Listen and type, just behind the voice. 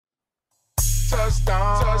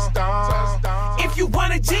Touchdown, touchdown, touchdown. If you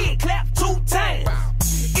wanna jig, clap 2 times.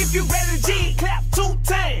 If you ready to jig, clap 2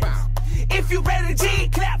 times. If you ready to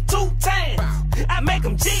jig, clap 2 times. I make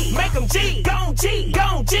them G, gon' G,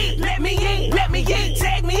 gon' G. Let me in, tag me in,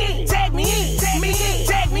 tag me in, tag me in, tag me in,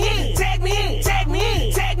 tag me in, tag me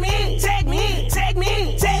in, tag me in, tag me in, tag me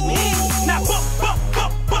in, tag me in. Now bust it,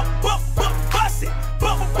 bust it.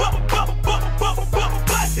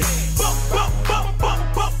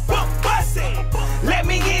 Let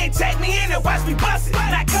me in, tag me in and watch me bust it.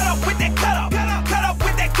 Now cut up with that cut up, cut up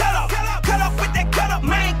with that cut up, cut up with that cut up,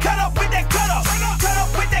 man, cut up with that cut up, cut up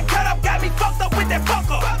with that cut up, got me fucked up with that fuck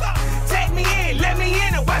up. Take me in, let me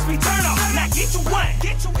in and watch me turn up. Now get you one, now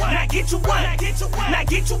get you one, now get you one, now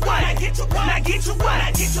get you one, now get you one, now get you one,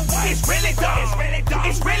 now get you one. It's really dumb, it's really dumb,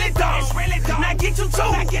 it's really dumb, it's really dumb. Now get you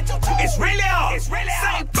two, now get you two. It's really up, it's really up.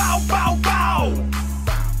 Say bow, bow, bow.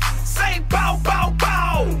 Say bow, bow,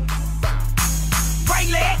 bow. Right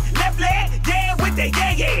leg, left leg, yeah, with the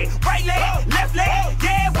yeah, yeah. Right leg, left leg,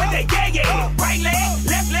 yeah, with the yeah, yeah. Right leg,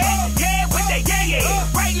 left leg, yeah, with the yeah,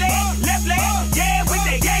 yeah. Right leg, left leg, yeah, with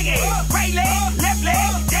the yeah, yeah. Right leg, left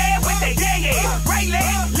leg, yeah, with the yeah, yeah. Right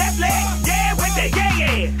leg, left leg, yeah, with the yeah,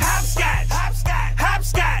 yeah. Hopscotch, hopscotch,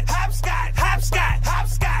 hopscotch, hopscotch, hopscotch,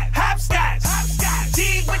 hopscotch, hopscotch, hopscotch.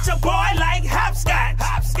 Jig with your boy like hopscotch,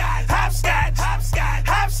 hopscotch, hopscotch, hopscotch,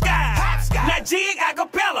 hopscotch, hopscotch. Now jig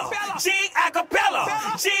acapella, jig acapella,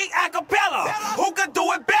 jig acapella. Who could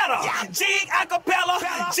do it better? Jig acapella,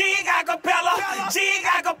 jig acapella, jig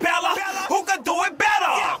acapella. Who could do it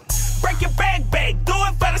better? Break your back, do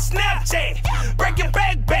it for the Snapchat. Break your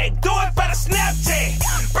back, do it for the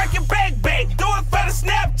Snapchat. Break your back, do it for the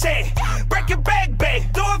Snapchat. Break your back,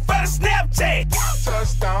 do it for the Snapchat.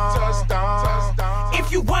 Touchdown, touchdown, touchdown.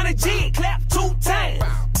 If you wanna jig, clap 2 times.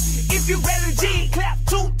 If you ready to jig, clap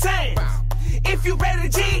 2 times. If you ready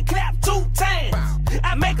to jig, clap 2 times.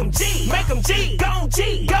 I make them G, gon'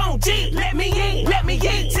 G, gon' G. Let me